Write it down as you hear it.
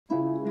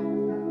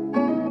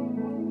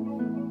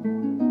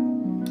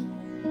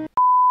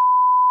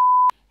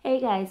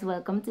guys,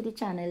 welcome to the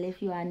channel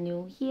if you are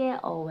new here,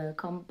 or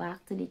welcome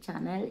back to the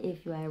channel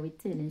if you are a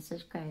returning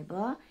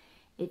subscriber.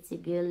 It's your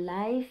girl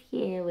Life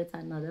here with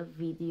another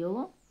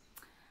video.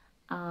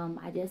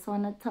 I just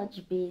want to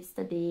touch base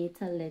today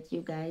to let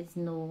you guys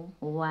know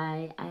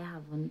why I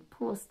haven't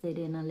posted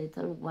in a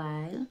little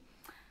while.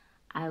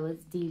 I was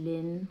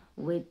dealing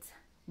with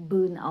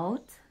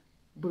burnout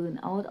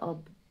or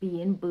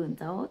being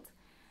burnt out,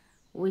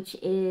 which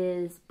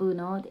is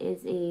burnout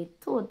is a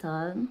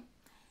total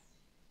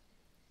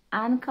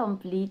and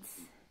complete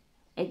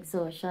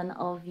exhaustion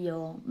of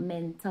your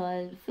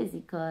mental,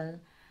 physical,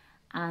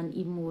 and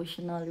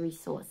emotional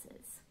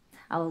resources.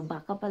 I will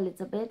back up a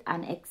little bit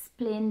and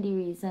explain the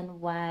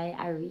reason why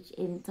I reached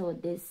into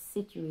this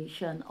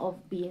situation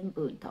of being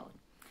burnt out.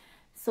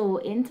 So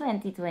in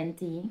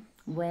 2020,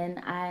 when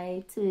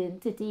I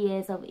turned 30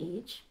 years of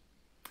age,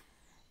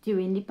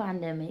 during the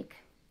pandemic,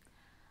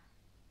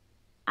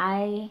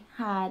 I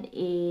had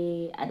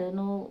I don't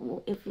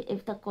know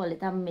if to call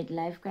it a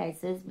midlife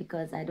crisis,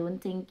 because I don't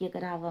think you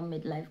could have a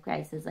midlife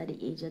crisis at the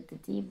age of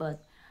 30,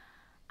 but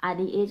at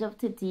the age of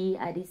 30,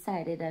 I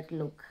decided that,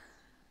 look,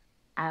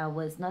 I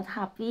was not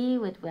happy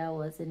with where I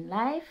was in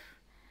life.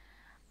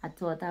 I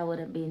thought I would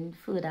have been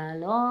further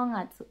along.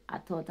 I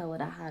thought I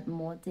would have had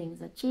more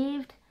things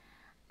achieved,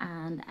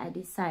 and I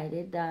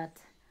decided that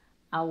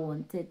I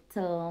wanted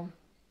to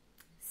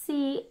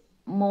see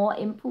more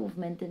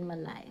improvement in my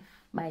life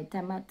by the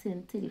time I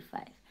turned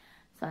 35.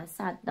 So I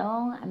sat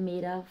down, I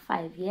made a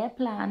 5-year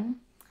plan,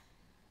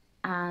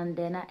 and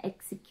then I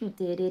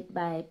executed it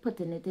by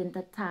putting it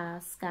into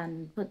task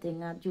and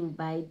putting a due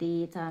by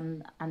date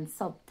and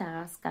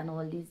subtask and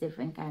all these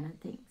different kind of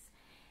things.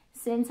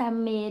 Since I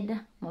made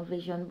my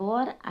vision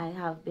board, I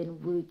have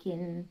been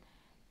working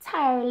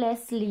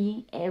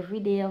tirelessly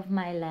every day of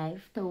my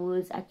life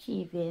towards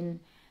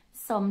achieving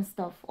some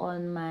stuff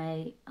on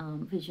my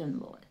vision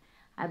board.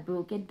 I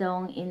broke it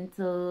down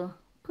into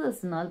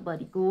personal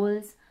body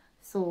goals.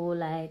 So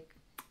like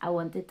I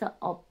wanted to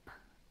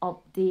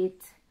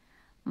update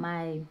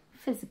my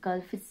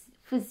physical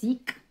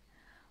physique,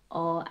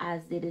 or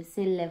as they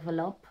say, level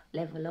up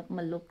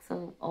my looks,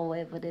 or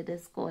however they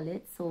just call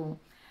it. So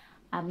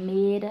I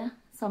made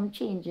some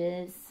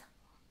changes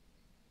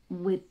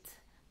with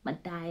my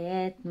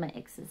diet, my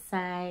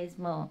exercise,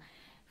 my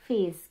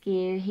face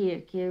care, hair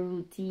care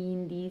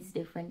routine, these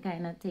different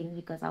kind of things,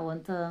 because I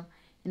want to,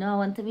 I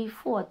want to be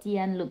 40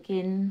 and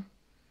looking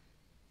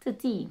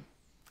 30,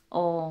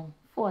 or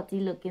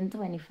 40 looking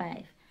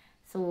 25.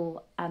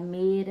 So I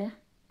made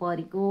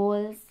body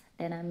goals,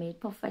 then I made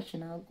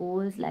professional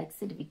goals like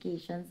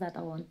certifications that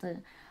I want to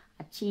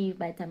achieve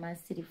by the time I'm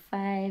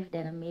 35.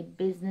 Then I made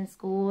business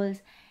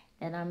goals.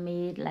 Then I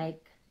made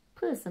like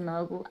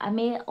personal goals. I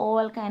made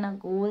all kind of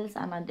goals,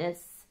 and I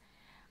just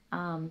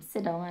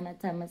sit down and I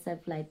tell myself,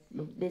 like,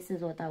 look, this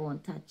is what I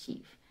want to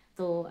achieve.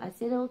 So I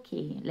said,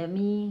 okay, let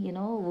me,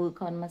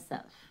 work on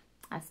myself.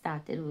 I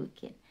started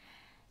working.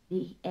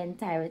 The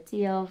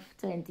entirety of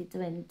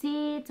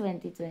 2020,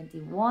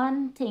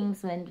 2021,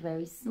 things went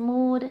very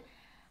smooth.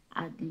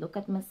 I'd look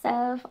at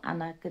myself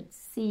and I could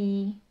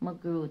see my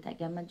growth. I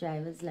got my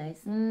driver's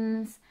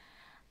license.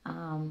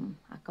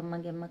 I come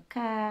and get my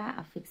car.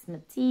 I fixed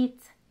my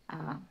teeth.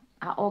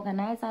 I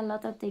organized a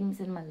lot of things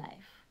in my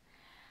life.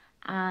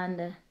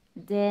 And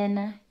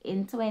then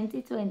in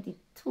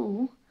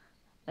 2022,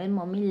 when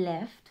mommy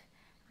left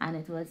and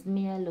it was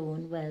me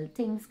alone, well,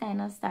 things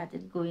kind of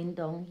started going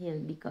downhill,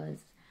 because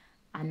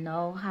I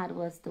now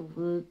was to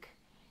work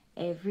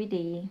every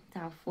day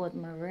to afford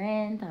my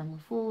rent and my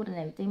food and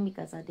everything,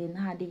 because I didn't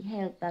have the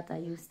help that I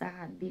used to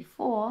have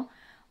before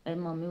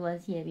when mommy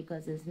was here,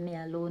 because it's me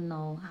alone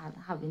now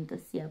having to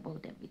see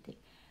about everything.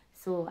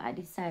 So I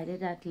decided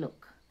that,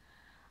 look,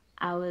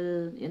 I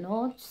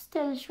will,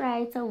 still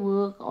try to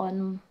work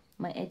on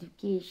my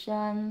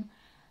education,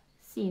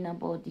 seeing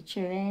about the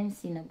children,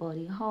 seeing about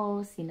the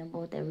house, seeing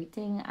about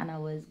everything, and I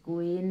was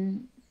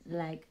going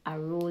like a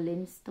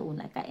rolling stone,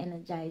 like an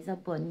Energizer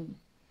bunny.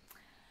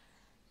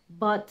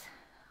 But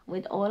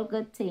with all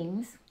good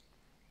things,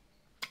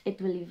 it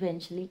will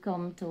eventually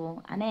come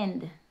to an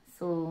end.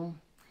 So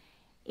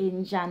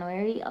in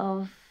January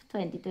of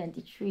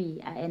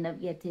 2023, I ended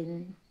up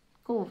getting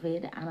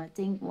COVID, and I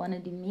think one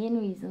of the main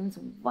reasons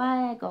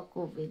why I got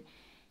COVID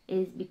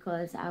is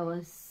because I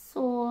was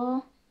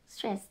so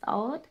stressed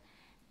out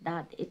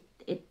that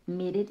it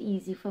made it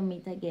easy for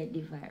me to get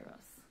the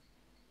virus.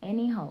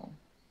 Anyhow,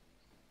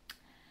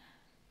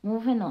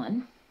 moving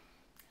on.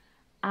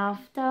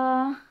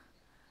 After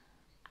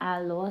I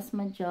lost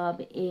my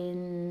job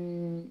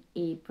in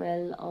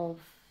April of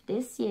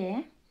this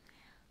year,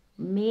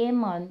 May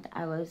month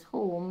I was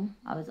home.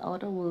 I was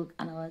out of work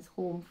and I was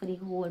home for the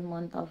whole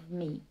month of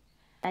May.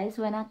 That's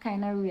when I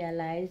kind of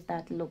realized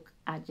that, look,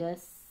 I'm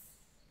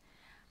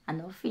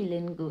not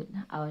feeling good.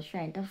 I was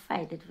trying to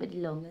fight it for the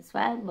longest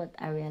while, but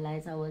I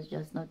realized I was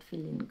just not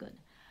feeling good.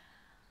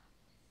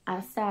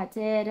 I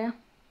started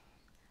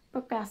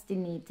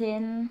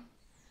procrastinating,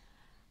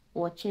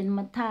 watching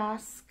my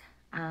task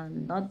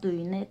and not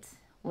doing it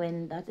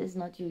when that is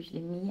not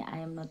usually me. I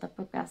am not a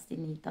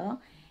procrastinator.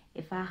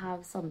 If I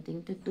have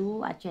something to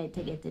do, I try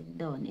to get it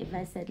done. If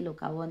I said, look,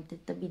 I want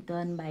it to be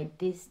done by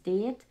this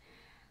date,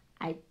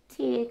 I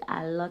take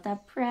a lot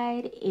of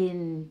pride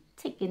in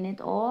ticking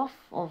it off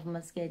of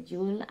my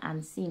schedule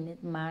and seeing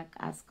it marked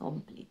as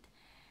complete.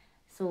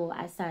 So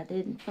I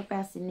started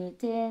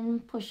procrastinating,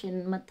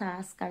 pushing my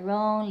task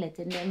around,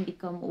 letting them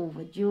become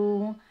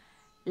overdue,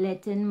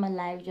 letting my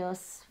life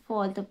just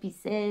fall to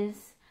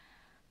pieces.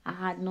 I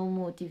had no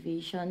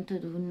motivation to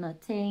do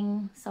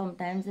nothing.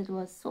 Sometimes it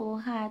was so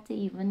hard to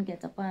even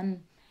get up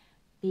and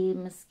bathe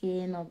my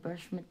skin or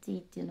brush my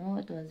teeth, you know,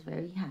 it was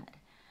very hard.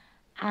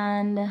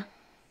 And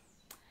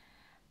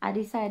I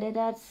decided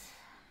that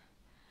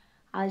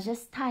I was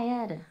just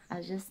tired.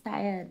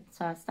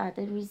 So I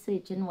started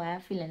researching why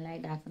I'm feeling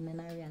like that, and then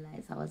I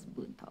realized I was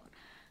burnt out.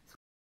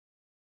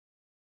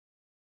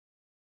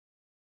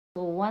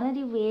 So one of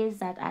the ways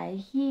that I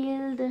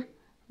healed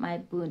my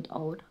burnt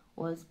out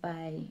was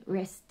by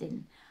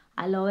resting,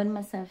 allowing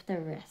myself to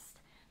rest.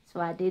 So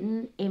I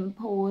didn't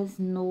impose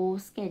no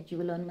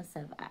schedule on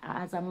myself.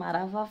 As a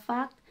matter of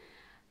fact,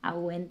 I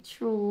went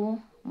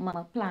through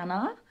my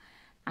planner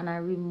and I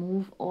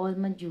removed all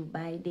my due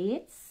by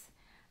dates,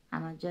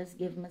 and I just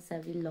give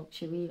myself the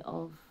luxury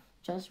of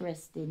just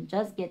resting,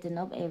 just getting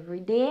up every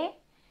day,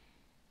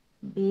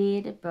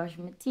 bathe, brush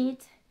my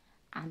teeth,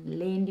 and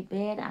lay in the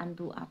bed and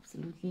do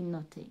absolutely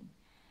nothing.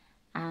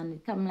 And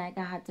it come like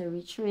I had to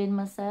retrain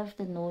myself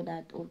to know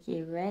that,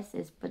 okay, rest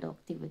is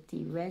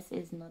productivity. Rest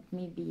is not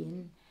me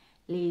being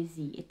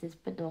lazy. It is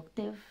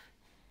productive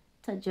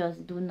to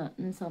just do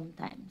nothing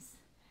sometimes.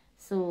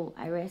 So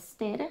I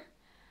rested,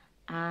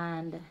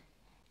 and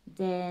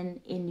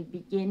then in the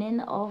beginning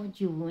of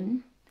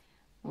June,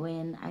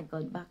 when I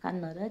got back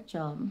another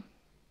job,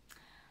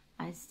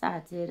 I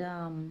started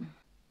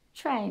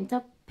trying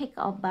to pick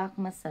up back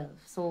myself.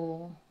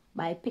 So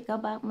by pick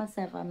up back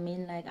myself, I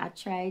mean like I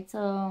try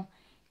to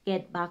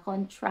get back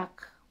on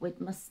track with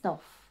my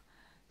stuff.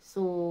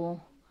 So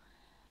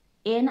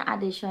in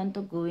addition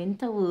to going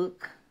to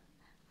work,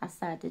 I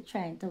started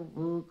trying to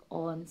work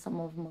on some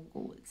of my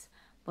goals,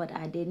 but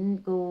I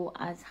didn't go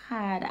as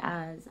hard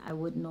as I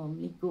would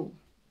normally go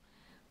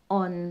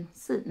on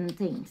certain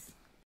things.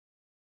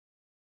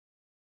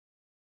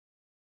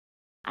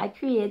 I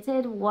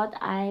created what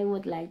I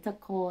would like to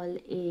call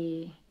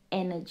a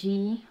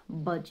energy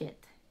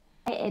budget.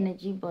 By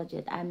energy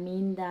budget, I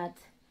mean that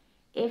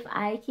if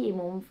I came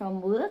home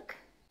from work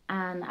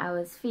and I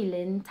was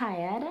feeling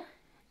tired,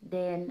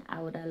 then I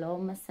would allow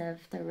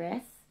myself to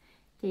rest,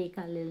 take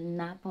a little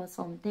nap or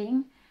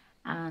something,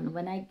 and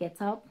when I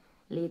get up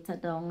later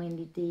down in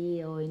the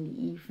day or in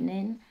the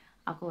evening,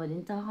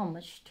 according to how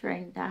much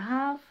strength I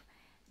have,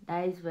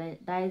 that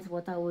is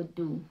what I would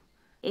do.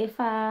 If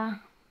I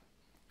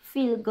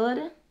feel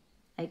good,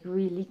 like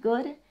really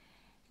good,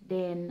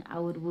 then I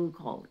would work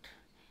out.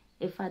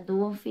 If I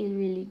don't feel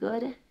really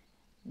good,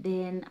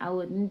 then I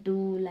wouldn't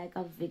do like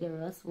a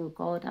vigorous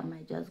workout. I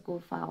might just go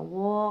for a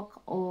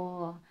walk,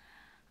 or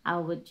I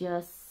would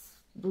just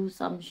do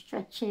some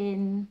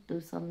stretching,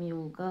 do some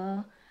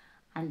yoga,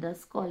 and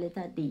just call it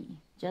a day.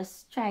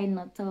 Just try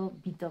not to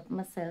beat up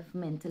myself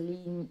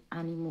mentally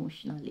and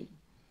emotionally.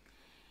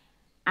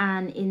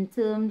 And in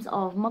terms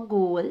of my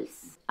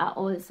goals, I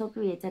also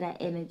created an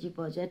energy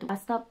budget. I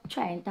stopped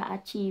trying to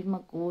achieve my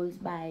goals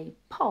by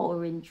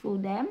powering through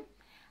them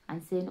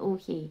and saying,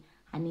 okay,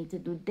 I need to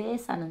do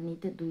this and I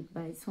need to do it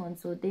by so and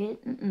so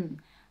date.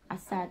 I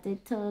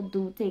started to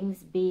do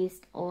things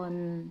based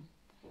on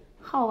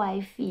how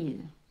I feel.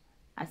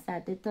 I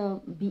started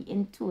to be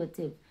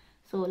intuitive.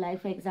 So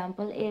like for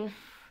example, if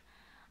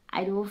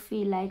I don't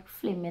feel like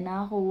filming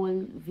a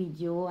whole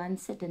video and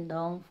sitting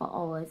down for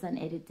hours and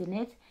editing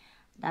it,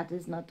 that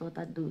is not what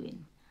I'm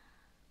doing.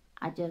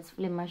 I just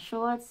film my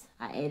shorts,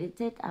 I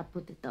edit it, I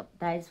put it up.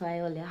 That is why I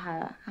only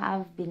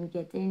have been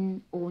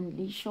getting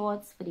only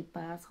shorts for the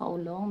past how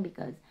long,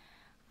 because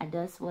I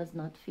just was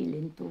not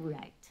feeling too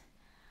right.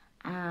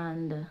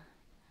 And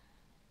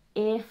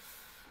if,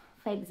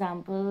 for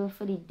example,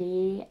 for the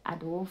day, I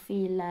don't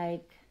feel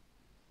like,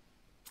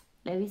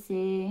 let me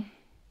say,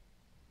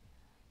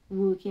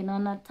 working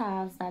on a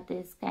task that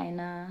is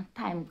kind of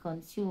time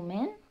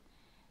consuming,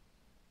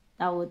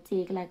 that would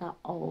take like an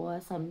hour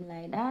or something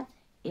like that.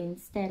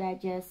 Instead,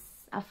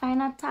 I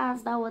find a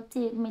task that would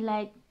take me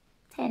like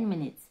 10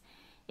 minutes.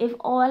 If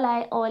all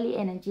the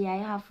energy I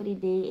have for the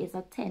day is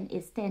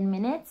 10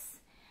 minutes,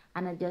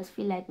 and I just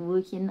feel like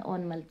working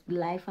on my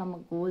life and my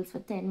goals for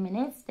 10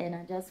 minutes, then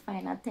I just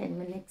find a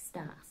 10-minute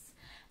task.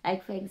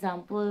 Like for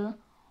example,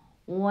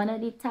 one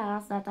of the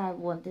tasks that I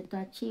wanted to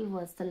achieve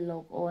was to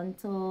log on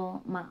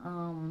to my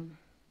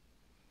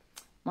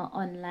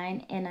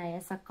online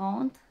NIS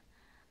account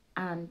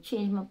and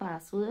change my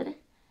password,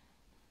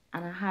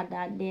 and I had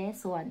that there.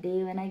 So a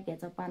day when I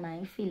get up and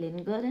I'm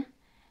feeling good,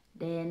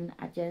 then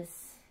I just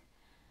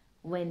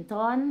went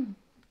on,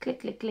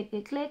 click,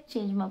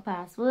 change my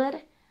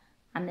password,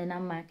 and then I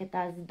mark it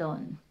as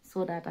done,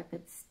 so that I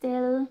could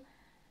still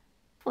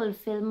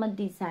fulfill my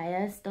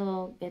desires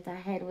to get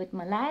ahead with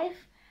my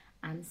life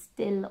and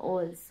still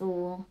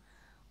also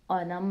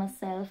honor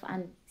myself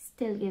and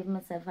still give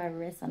myself a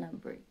rest and a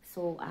break.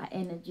 So our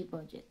energy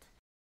budget.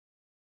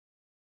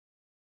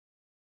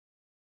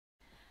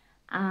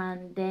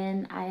 And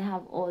then I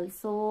have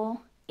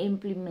also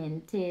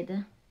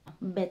implemented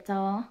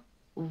better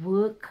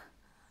work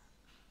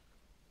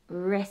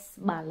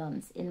rest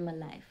balance in my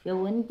life. You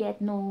won't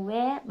get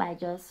nowhere by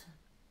just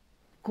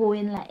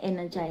going like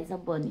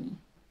Energizer Bunny.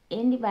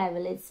 In the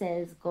Bible it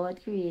says God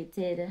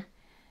created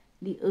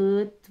the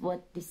earth,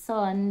 the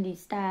sun, the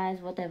stars,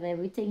 whatever,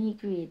 everything he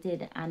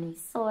created, and he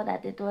saw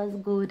that it was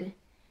good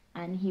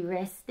and he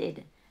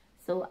rested.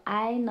 So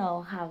I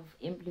now have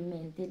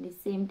implemented the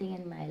same thing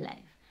in my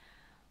life.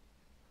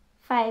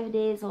 5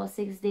 days or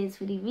 6 days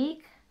for the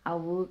week, I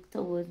work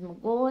towards my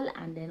goal,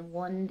 and then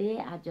one day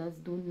I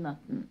just do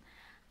nothing.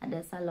 I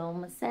just allow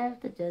myself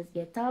to just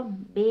get up,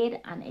 bathe,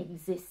 and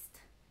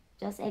exist.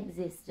 Just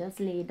exist. Just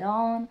lay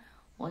down,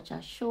 watch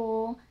a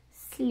show,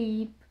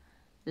 sleep,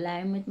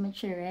 lie with my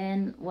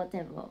children,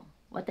 whatever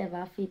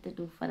I feel to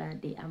do for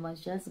that day. I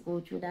must just go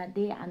through that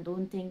day and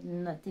don't think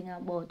nothing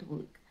about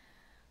work.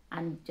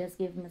 And just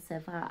give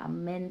myself a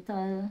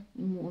mental,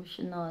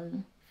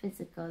 emotional,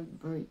 physical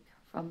break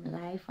from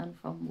life and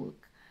from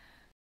work.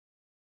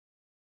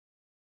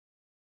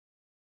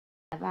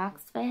 I've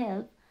asked for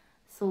help,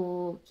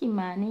 so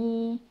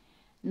Kimani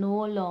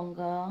no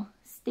longer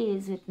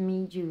stays with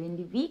me during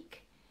the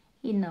week.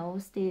 He now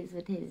stays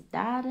with his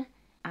dad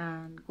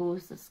and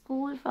goes to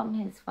school from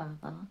his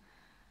father,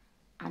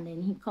 and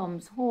then he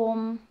comes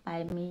home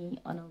by me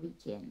on a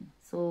weekend.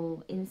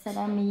 So instead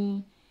of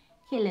me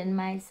killing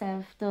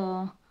myself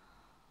to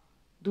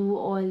do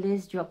all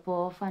this drop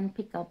off and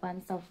pick up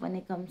and stuff when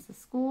it comes to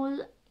school,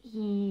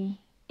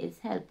 he is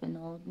helping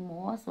out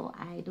more, so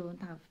I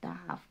don't have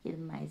to kill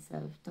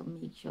myself to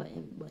make sure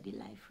everybody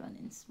life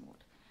running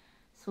smooth.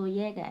 So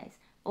yeah guys,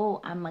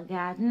 and my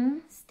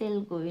garden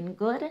still going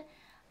good.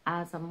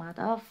 As a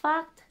matter of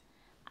fact,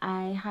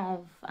 I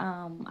have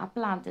I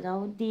planted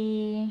out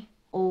the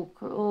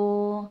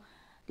okra,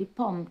 the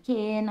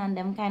pumpkin, and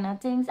them kind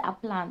of things. I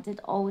planted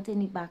out in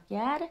the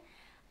backyard,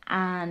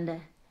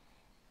 and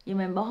you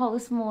remember how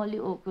small the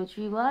okra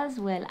tree was?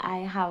 Well, I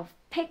have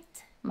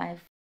picked my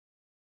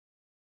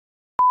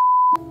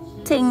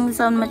things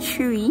on my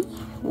tree.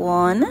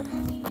 One,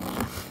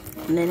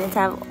 and then it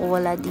have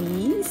all of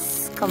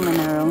these coming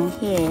around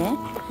here.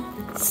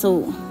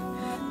 So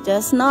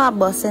just now I'm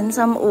busting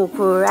some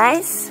okra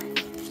rice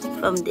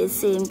from this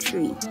same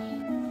tree.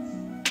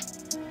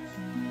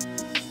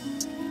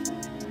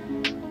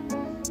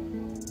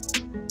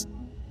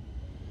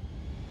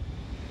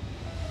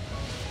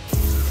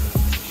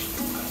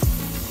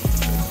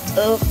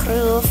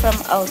 Okra from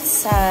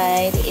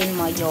outside in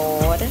my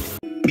yard.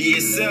 Be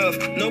yourself,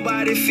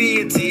 nobody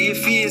fear till you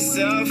fear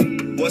yourself.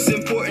 What's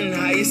important,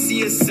 how you see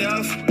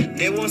yourself.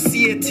 They won't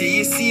see it till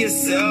you see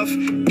yourself.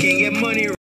 Can't get money.